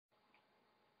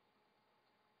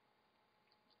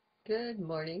Good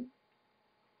morning.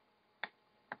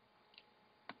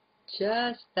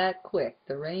 Just that quick.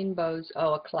 The rainbows,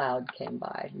 oh, a cloud came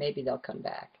by. Maybe they'll come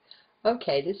back.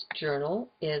 Okay, this journal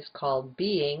is called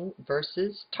Being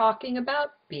versus Talking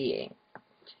About Being.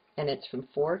 And it's from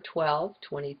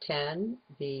 4/12/2010,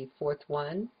 the fourth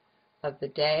one of the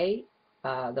day.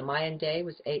 The Mayan day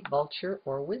was 8 Vulture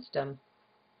or Wisdom.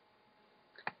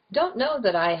 Don't know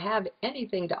that I have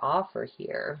anything to offer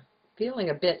here. Feeling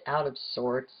a bit out of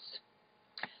sorts.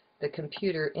 The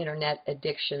computer internet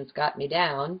addiction's got me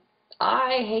down.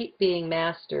 I hate being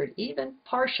mastered, even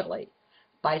partially,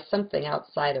 by something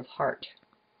outside of heart.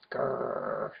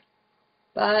 Grrrr.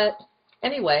 But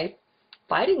anyway,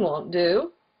 fighting won't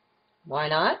do. Why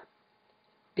not?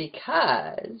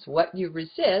 Because what you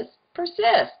resist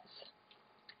persists.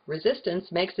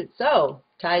 Resistance makes it so,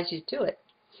 ties you to it.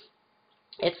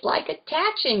 It's like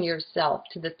attaching yourself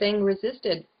to the thing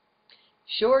resisted,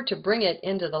 sure to bring it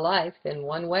into the life in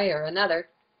one way or another.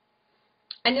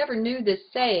 I never knew this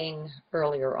saying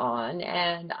earlier on,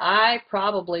 and I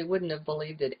probably wouldn't have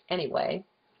believed it anyway.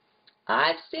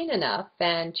 I've seen enough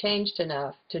and changed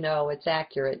enough to know it's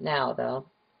accurate now, though.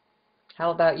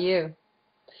 How about you?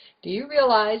 Do you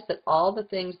realize that all the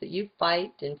things that you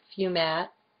fight and fume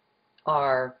at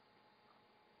are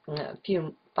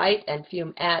fight and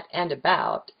fume at and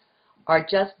about are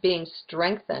just being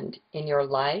strengthened in your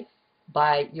life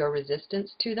by your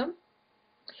resistance to them?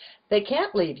 They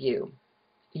can't leave you.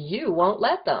 You won't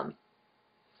let them.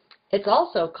 It's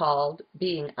also called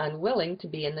being unwilling to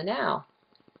be in the now,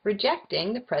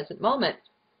 rejecting the present moment.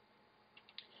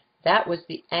 That was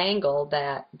the angle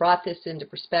that brought this into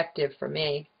perspective for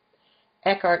me.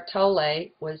 Eckhart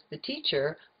Tolle was the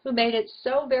teacher who made it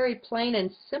so very plain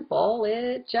and simple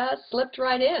it just slipped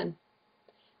right in.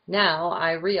 Now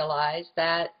I realize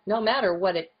that no matter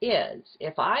what it is,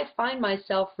 if I find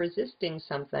myself resisting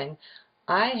something,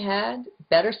 I had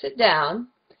better sit down,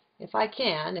 if I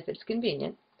can, if it's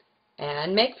convenient,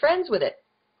 and make friends with it.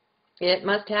 It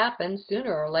must happen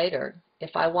sooner or later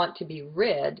if I want to be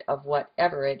rid of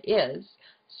whatever it is,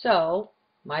 so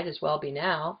might as well be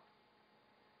now.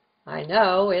 I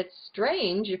know it's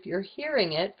strange if you're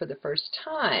hearing it for the first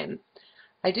time.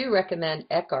 I do recommend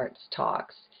Eckhart's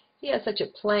talks. He has such a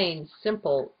plain,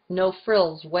 simple,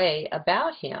 no-frills way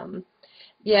about him,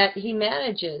 yet he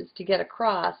manages to get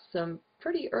across some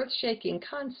pretty earth-shaking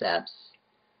concepts.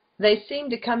 They seem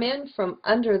to come in from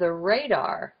under the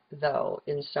radar, though,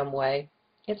 in some way.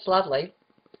 It's lovely.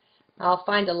 I'll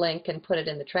find a link and put it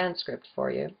in the transcript for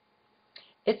you.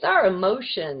 It's our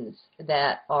emotions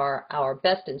that are our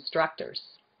best instructors,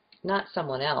 not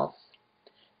someone else.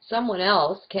 Someone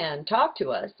else can talk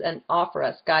to us and offer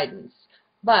us guidance,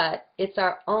 but it's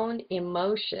our own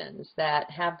emotions that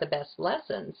have the best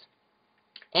lessons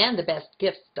and the best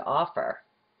gifts to offer.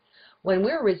 When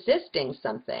we're resisting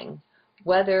something,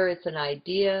 whether it's an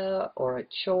idea or a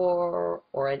chore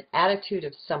or an attitude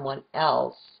of someone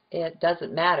else, it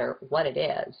doesn't matter what it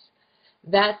is.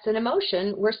 That's an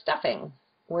emotion we're stuffing,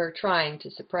 we're trying to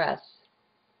suppress.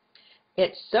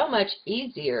 It's so much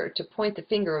easier to point the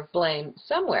finger of blame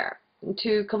somewhere,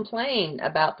 to complain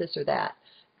about this or that,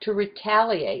 to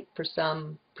retaliate for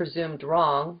some presumed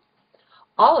wrong.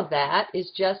 All of that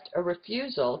is just a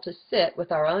refusal to sit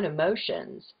with our own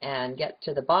emotions and get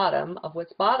to the bottom of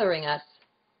what's bothering us.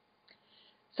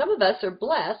 Some of us are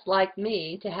blessed, like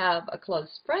me, to have a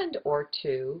close friend or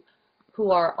two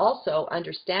who are also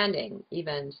understanding,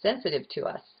 even sensitive to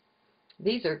us.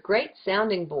 These are great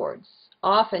sounding boards,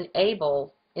 often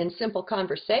able, in simple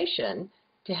conversation,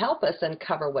 to help us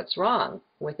uncover what's wrong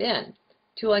within,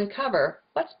 to uncover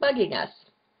what's bugging us.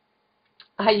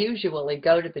 I usually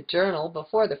go to the journal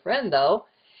before the friend, though.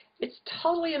 It's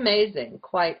totally amazing,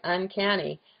 quite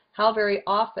uncanny, how very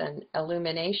often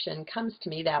illumination comes to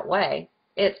me that way.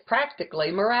 It's practically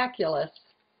miraculous.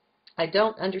 I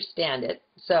don't understand it,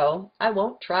 so I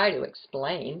won't try to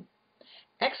explain.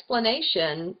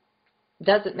 Explanation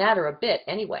doesn't matter a bit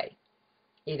anyway.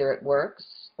 Either it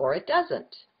works or it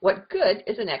doesn't. What good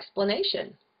is an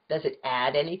explanation? Does it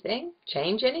add anything?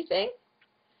 Change anything?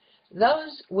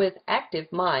 Those with active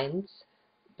minds,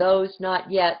 those not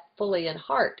yet fully in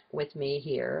heart with me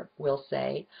here, will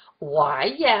say, "Why,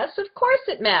 yes, of course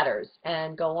it matters,"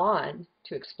 and go on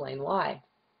to explain why.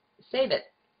 Save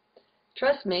it.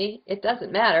 Trust me, it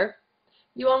doesn't matter.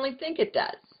 You only think it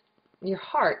does. Your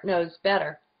heart knows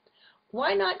better.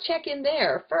 Why not check in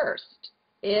there first?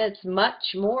 It's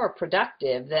much more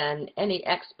productive than any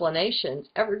explanations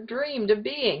ever dreamed of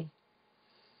being.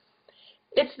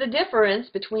 It's the difference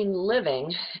between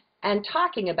living and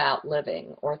talking about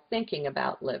living or thinking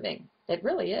about living. It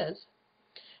really is.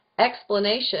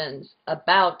 Explanations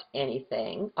about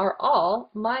anything are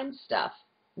all mind stuff.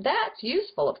 That's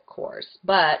useful, of course,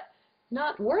 but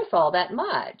not worth all that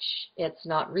much. It's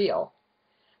not real.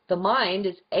 The mind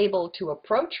is able to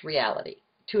approach reality,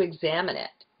 to examine it,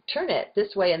 turn it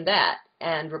this way and that,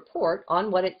 and report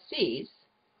on what it sees.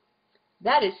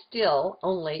 That is still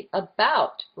only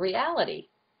about reality.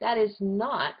 That is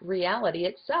not reality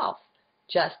itself,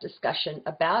 just discussion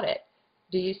about it.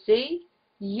 Do you see?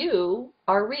 You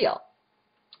are real.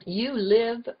 You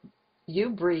live,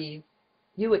 you breathe,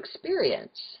 you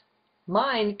experience.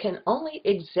 Mind can only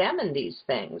examine these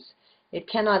things. It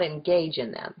cannot engage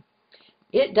in them.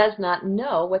 It does not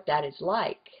know what that is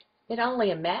like. It only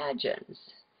imagines.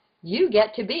 You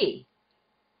get to be.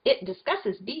 It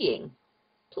discusses being.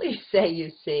 Please say you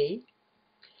see.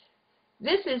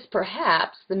 This is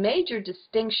perhaps the major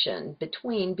distinction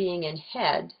between being in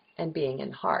head and being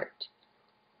in heart.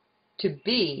 To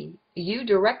be, you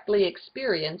directly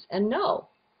experience and know,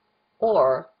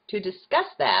 or to discuss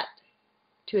that,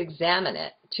 to examine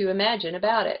it, to imagine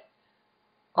about it.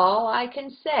 All I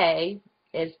can say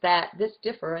is that this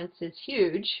difference is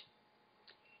huge.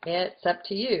 It's up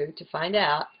to you to find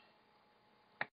out.